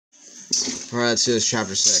Alright, let's do this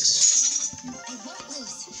chapter 6.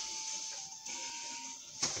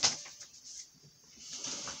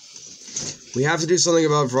 We have to do something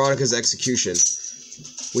about Veronica's execution.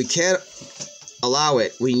 We can't allow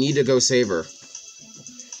it. We need to go save her. Do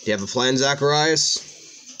you have a plan, Zacharias?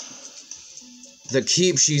 The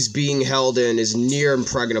keep she's being held in is near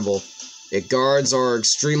impregnable. Its guards are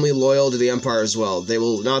extremely loyal to the Empire as well. They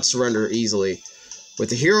will not surrender easily. With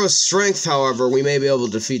the hero's strength, however, we may be able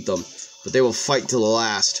to defeat them, but they will fight to the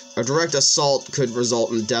last. A direct assault could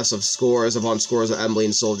result in the deaths of scores upon scores of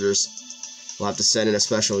Emblem soldiers. We'll have to send in a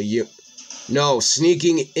special No,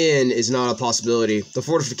 sneaking in is not a possibility. The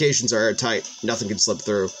fortifications are airtight. Nothing can slip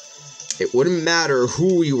through. It wouldn't matter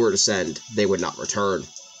who we were to send. They would not return.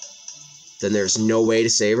 Then there's no way to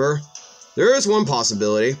save her? There is one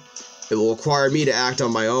possibility. It will require me to act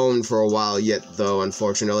on my own for a while yet, though,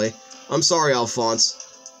 unfortunately. I'm sorry, Alphonse,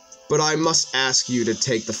 but I must ask you to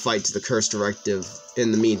take the fight to the Curse Directive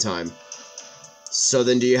in the meantime. So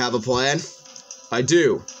then, do you have a plan? I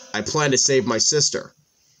do. I plan to save my sister.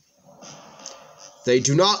 They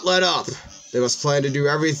do not let up. They must plan to do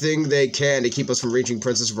everything they can to keep us from reaching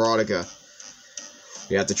Princess Veronica.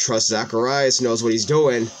 We have to trust Zacharias knows what he's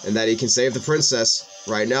doing, and that he can save the princess.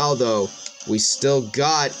 Right now, though, we still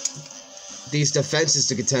got these defenses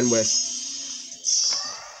to contend with.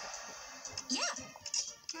 Yeah.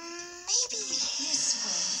 Maybe this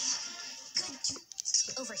way.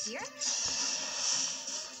 Good. Over here?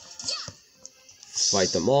 Yeah. Fight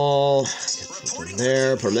them all. From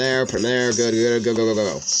there, from there, from there. Good, good, go, go, go,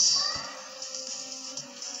 go.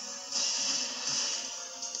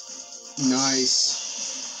 Nice.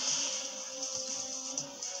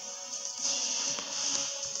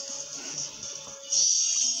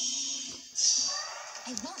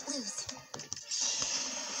 I won't lose.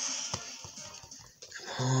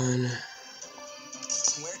 Come on.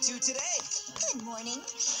 Where to today? Good morning.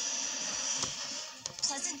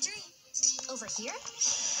 Pleasant dream. Over here?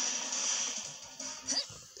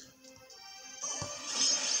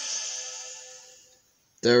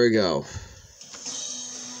 There we go.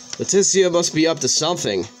 Leticia must be up to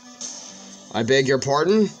something. I beg your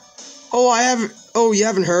pardon? Oh, you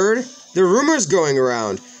haven't heard? There are rumors going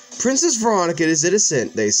around. Princess Veronica is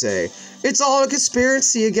innocent, they say. It's all a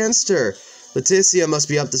conspiracy against her. Leticia must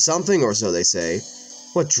be up to something, or so they say.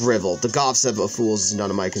 What drivel. The gossip of fools is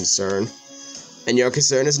none of my concern. And your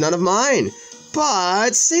concern is none of mine.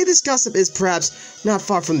 But say this gossip is perhaps not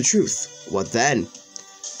far from the truth. What then?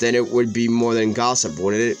 Then it would be more than gossip,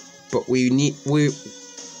 wouldn't it? But we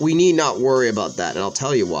need not worry about that, and I'll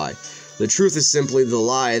tell you why. The truth is simply the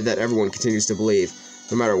lie that everyone continues to believe.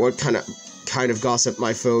 No matter what kind of gossip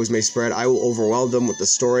my foes may spread, I will overwhelm them with the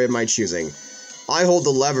story of my choosing. I hold the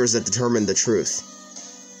levers that determine the truth.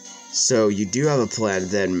 So you do have a plan,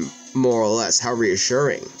 then, more or less. How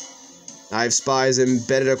reassuring. I have spies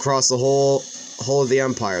embedded across the whole of the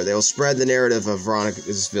Empire. They will spread the narrative of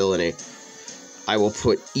Veronica's villainy. I will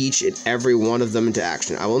put each and every one of them into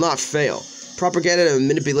action. I will not fail. Propaganda and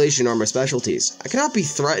manipulation are my specialties. I cannot be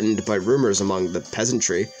threatened by rumors among the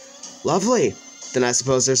peasantry. Lovely. Then I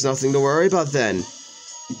suppose there's nothing to worry about then.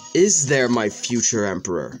 Is there, my future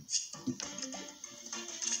emperor?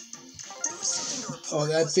 Oh,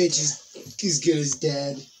 that bitch is as good as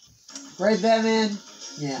dead. Right, Batman?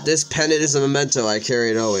 Yeah. This pendant is a memento. I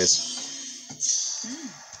carry it always.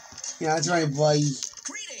 Yeah, that's right, boy.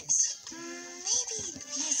 Greetings. Maybe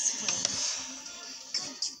this way.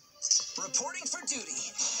 Good. Reporting for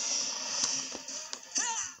duty.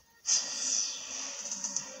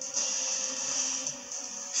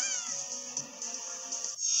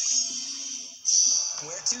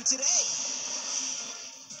 Where to today?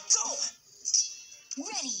 Go!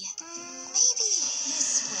 Ready. Maybe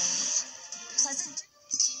this way. Pleasant.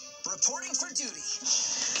 Reporting for duty.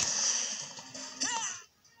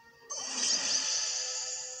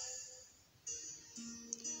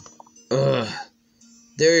 Ugh.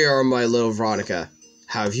 There you are, my little Veronica.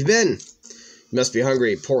 How have you been? You must be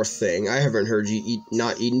hungry, poor thing. I haven't heard you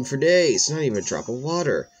not eaten for days. Not even a drop of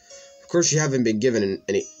water. Of course, you haven't been given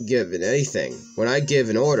anything. When I give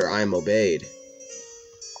an order, I am obeyed.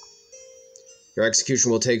 Your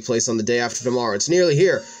execution will take place on the day after tomorrow. It's nearly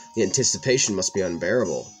here. The anticipation must be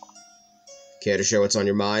unbearable. Care to share what's on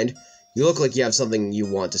your mind? You look like you have something you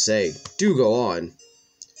want to say. Do go on.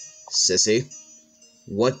 Sissy,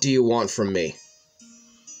 what do you want from me?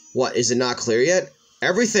 What, is it not clear yet?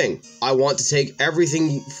 Everything! I want to take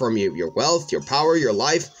everything from you. Your wealth, your power, your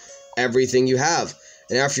life, everything you have.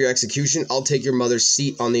 And after your execution, I'll take your mother's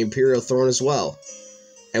seat on the imperial throne as well.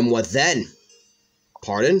 And what then?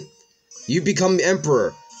 Pardon? You become the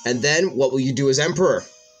emperor. And then, what will you do as emperor?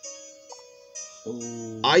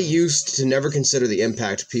 Oh. I used to never consider the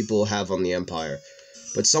impact people have on the Empire,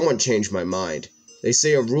 but someone changed my mind. They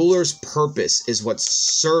say a ruler's purpose is what's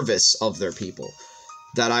service of their people,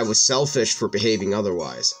 that I was selfish for behaving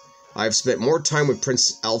otherwise. I have spent more time with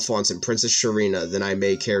Prince Alphonse and Princess Sharina than I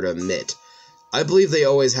may care to admit. I believe they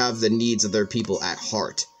always have the needs of their people at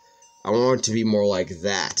heart. I want to be more like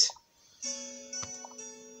that.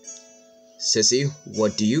 Sissy,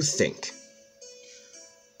 what do you think?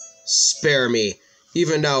 Spare me.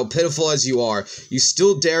 Even now, pitiful as you are, you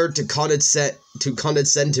still dare to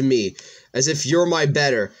condescend to me, as if you're my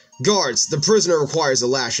better. Guards, the prisoner requires a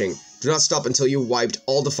lashing. Do not stop until you wiped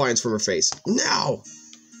all defiance from her face. Now!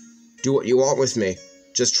 Do what you want with me.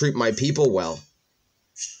 Just treat my people well.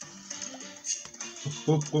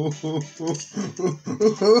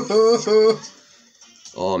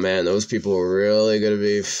 Oh man, those people are really gonna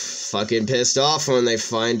be fucking pissed off when they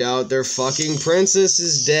find out their fucking princess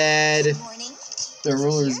is dead. Morning. Their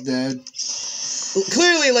ruler's dead.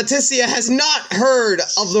 Clearly, Leticia has not heard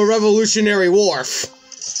of the Revolutionary War.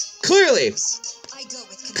 Clearly, I go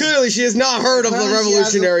with clearly she has not heard of the Apparently she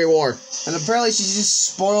Revolutionary War. And apparently she's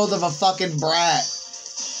just spoiled of a fucking brat.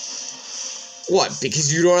 What,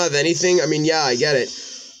 because you don't have anything? I mean, yeah, I get it.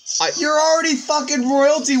 You're already fucking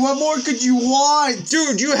royalty. What more could you want?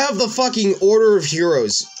 Dude, you have the fucking Order of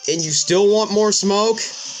Heroes, and you still want more smoke?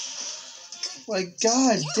 Like,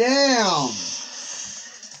 god damn.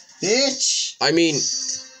 Bitch. I mean,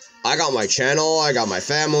 I got my channel, I got my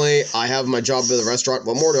family, I have my job at the restaurant.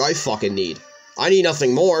 What more do I fucking need? I need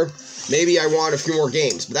nothing more. Maybe I want a few more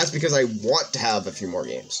games, but that's because I want to have a few more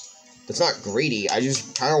games. That's not greedy, I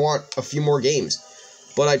just kind of want a few more games.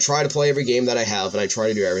 But I try to play every game that I have, and I try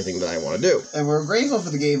to do everything that I want to do. And we're grateful for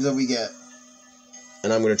the games that we get.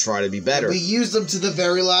 And I'm going to try to be better. We use them to the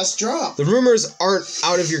very last drop. The rumors aren't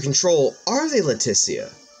out of your control, are they,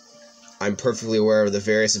 Leticia? I'm perfectly aware of the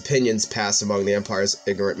various opinions passed among the Empire's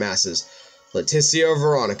ignorant masses. Leticia or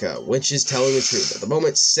Veronica, which is telling the truth? At the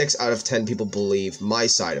moment, 6 out of 10 people believe my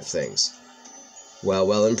side of things.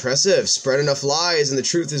 Well, impressive. Spread enough lies, and the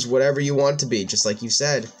truth is whatever you want to be, just like you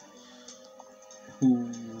said.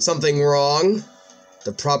 Something wrong?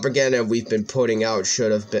 The propaganda we've been putting out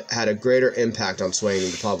should have had a greater impact on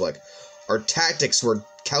swaying the public. Our tactics were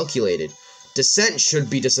calculated. Dissent should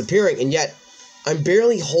be disappearing, and yet I'm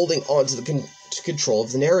barely holding on to the control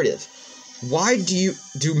of the narrative. Why do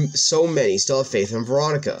so many still have faith in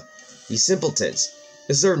Veronica? These simpletons.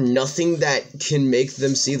 Is there nothing that can make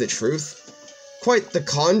them see the truth? Quite the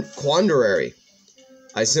quandary.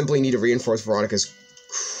 I simply need to reinforce Veronica's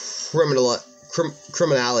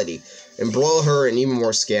criminality, embroil her in even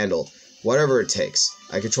more scandal. Whatever it takes.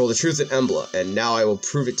 I control the truth at Emblem, and now I will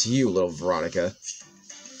prove it to you, little Veronica.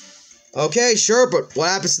 Okay, sure, but what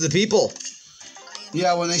happens to the people?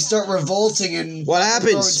 Yeah, when they start revolting and What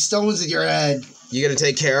throwing happens? stones at your head. You gonna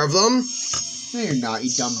take care of them? No, you're not, you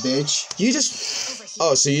dumb bitch. You just...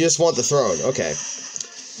 Oh, so you just want the throne. Okay.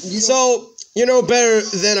 You So, you know better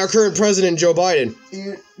than our current president, Joe Biden.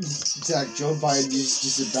 Zach, Joe Biden is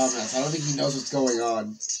just a dumbass. I don't think he knows what's going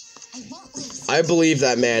on. I won't lose. I believe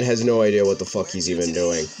that man has no idea what the fuck he's even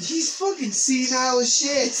doing. He's fucking senile as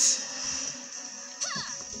shit.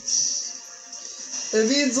 And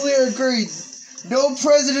me and Zelia agreed. No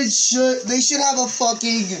president should... They should have a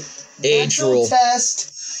fucking... Age mental rule.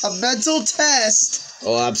 test. A mental test.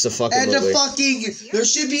 Oh, And a abso-fucking-lutely. fucking... There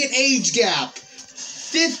should be an age gap.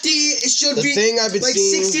 50 it should The be... thing I've been like,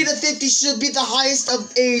 seeing... 60 to 50 should be the highest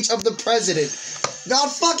of age of the president.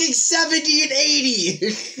 Not fucking 70 and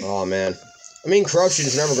 80. Oh, man. I mean, corruption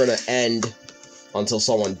is never gonna end until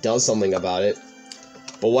someone does something about it.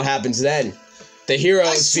 But what happens then? The I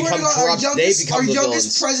heroes swear become to God, corrupt. They become our the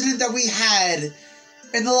youngest villains. president that we had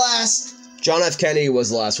in the last... John F. Kennedy was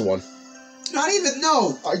the last one. Not even...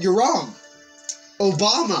 No, you're wrong.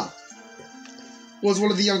 Obama was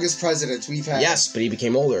one of the youngest presidents we've had. Yes, but he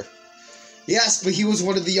became older. Yes, but he was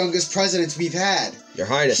one of the youngest presidents we've had. Your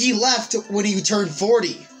Highness. He left when he turned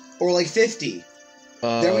 40. Or like 50.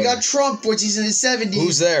 Then we got Trump, which is in his 70s.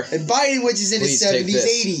 Who's there? And Biden, which is in his Please take 70s,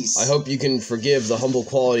 this. 80s. I hope you can forgive the humble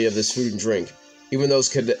quality of this food and drink. Even those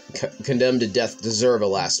condemned to death deserve a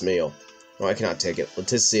last meal. No, I cannot take it.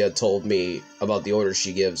 Leticia told me about the orders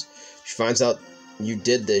she gives. If she finds out you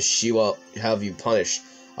did this, she will have you punished.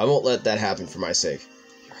 I won't let that happen for my sake.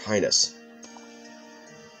 Your Highness.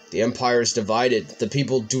 The Empire is divided. The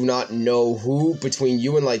people do not know who between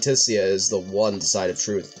you and Leticia is the one side of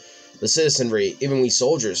truth. The citizenry, even we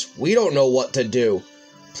soldiers, we don't know what to do.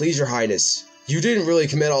 Please, Your Highness, you didn't really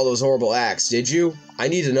commit all those horrible acts, did you? I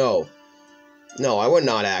need to know. No, I would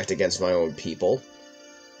not act against my own people.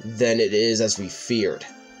 Then it is as we feared.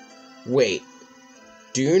 Wait,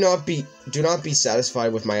 Do not be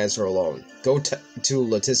satisfied with my answer alone. Go to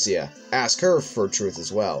Leticia. Ask her for truth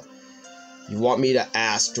as well. You want me to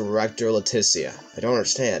ask Director Leticia? I don't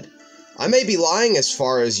understand. I may be lying as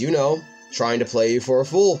far as you know, trying to play you for a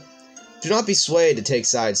fool. Do not be swayed to take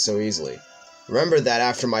sides so easily. Remember that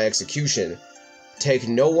after my execution, take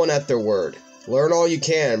no one at their word. Learn all you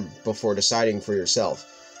can before deciding for yourself.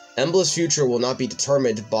 Emblem's future will not be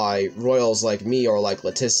determined by royals like me or like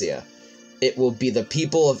Leticia. It will be the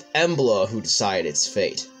people of Emblem who decide its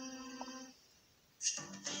fate.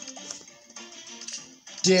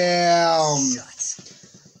 Damn.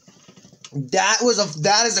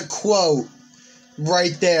 That is a quote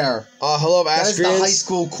right there. Hello, That is the Astrians. high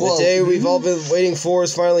school quote. The day we've all been waiting for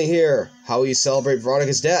is finally here. How will you celebrate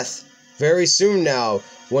Veronica's death? Very soon now,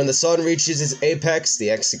 when the sun reaches its apex,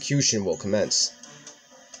 the execution will commence.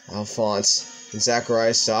 Alphonse, can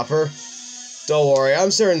Zacharias stop her? Don't worry,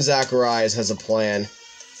 I'm certain Zacharias has a plan.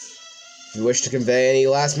 If you wish to convey any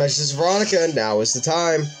last messages to Veronica, now is the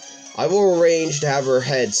time. I will arrange to have her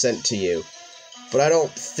head sent to you, but I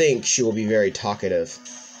don't think she will be very talkative.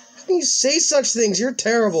 How can you say such things? You're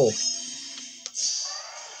terrible.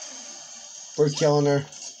 We're killing her.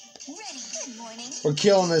 Good morning. We're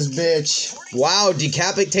killing this bitch. Wow,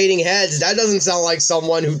 decapitating heads. That doesn't sound like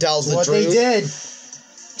someone who tells the What truth. they did.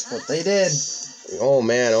 That's what they did. Oh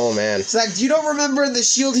man, oh man. Zach, do you don't remember in the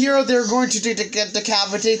Shield Hero they were going to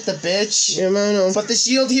decapitate the bitch? Yeah, man, I know. But the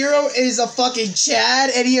Shield Hero is a fucking Chad,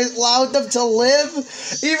 and he allowed them to live,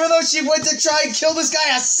 even though she went to try and kill this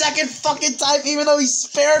guy a second fucking time, even though he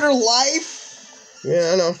spared her life.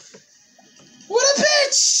 Yeah, I know. What a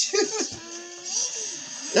bitch!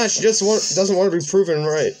 No, she just doesn't want to be proven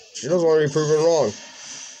right. She doesn't want to be proven wrong.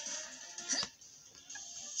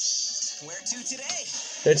 Where to today?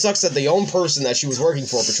 It sucks that the own person that she was working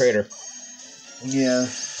for betrayed her. Yeah.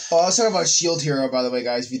 Oh, I was talking about Shield Hero, by the way,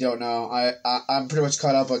 guys. If you don't know, I'm pretty much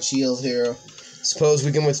caught up on Shield Hero. Suppose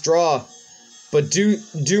we can withdraw. But do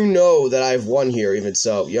know that I've won here, even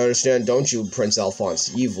so. You understand, don't you, Prince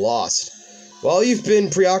Alphonse? You've lost. While you've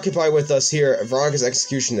been preoccupied with us here, Veronica's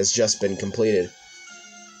execution has just been completed.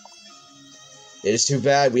 It is too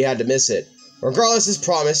bad we had to miss it. Regardless, as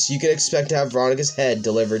promised, you can expect to have Veronica's head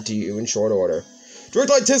delivered to you in short order.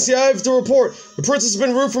 Director Leticia, I have to report. The princess has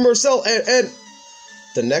been removed from her cell, and...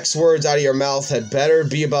 The next words out of your mouth had better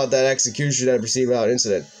be about that execution that proceeded without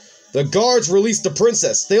incident. The guards released the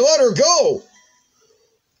princess. They let her go!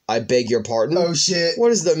 I beg your pardon? Oh, shit.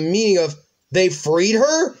 What is the meaning of... They freed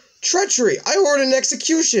her? Treachery! I ordered an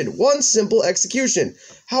execution! One simple execution!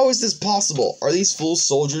 How is this possible? Are these fool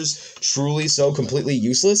soldiers truly so completely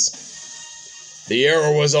useless? The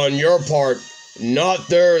error was on your part, not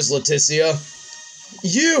theirs, Leticia.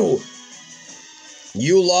 You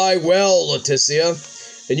lie well,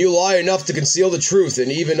 Leticia, and you lie enough to conceal the truth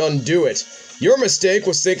and even undo it. Your mistake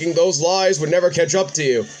was thinking those lies would never catch up to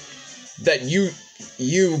you, that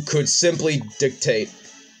you could simply dictate.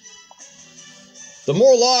 The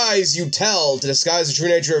more lies you tell to disguise the true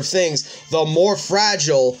nature of things, the more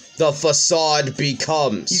fragile the facade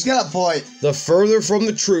becomes. He's got a point. The further from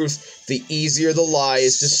the truth, the easier the lie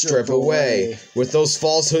is to strip away. With those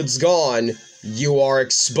falsehoods gone, you are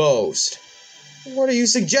exposed. What are you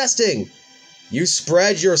suggesting? You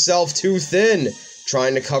spread yourself too thin,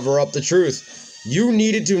 trying to cover up the truth. You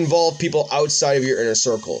needed to involve people outside of your inner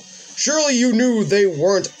circle. Surely you knew they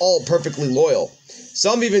weren't all perfectly loyal.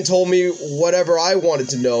 Some even told me whatever I wanted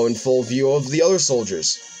to know in full view of the other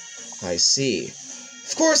soldiers. I see.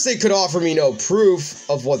 Of course they could offer me no proof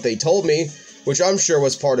of what they told me, which I'm sure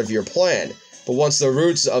was part of your plan. But once the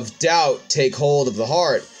roots of doubt take hold of the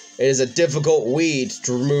heart, it is a difficult weed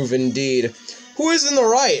to remove indeed. Who is in the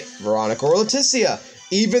right, Veronica or Leticia?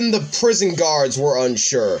 Even the prison guards were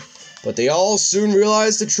unsure. But they all soon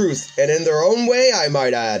realized the truth, and in their own way, I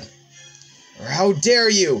might add. Or how dare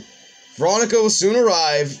you? Veronica will soon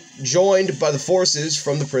arrive, joined by the forces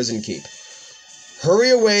from the prison keep.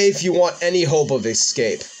 Hurry away if you want any hope of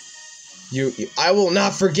escape. I will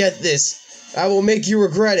not forget this. I will make you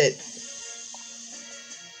regret it.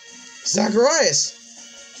 Zacharias!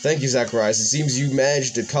 Thank you, Zacharias. It seems you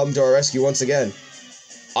managed to come to our rescue once again.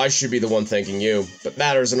 I should be the one thanking you, but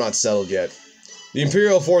matters are not settled yet. The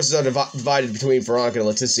Imperial forces are divided between Veronica and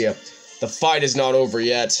Leticia. The fight is not over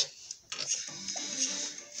yet.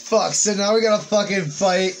 Fuck, so now we gotta fucking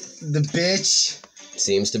fight the bitch.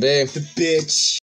 Seems to be. The bitch.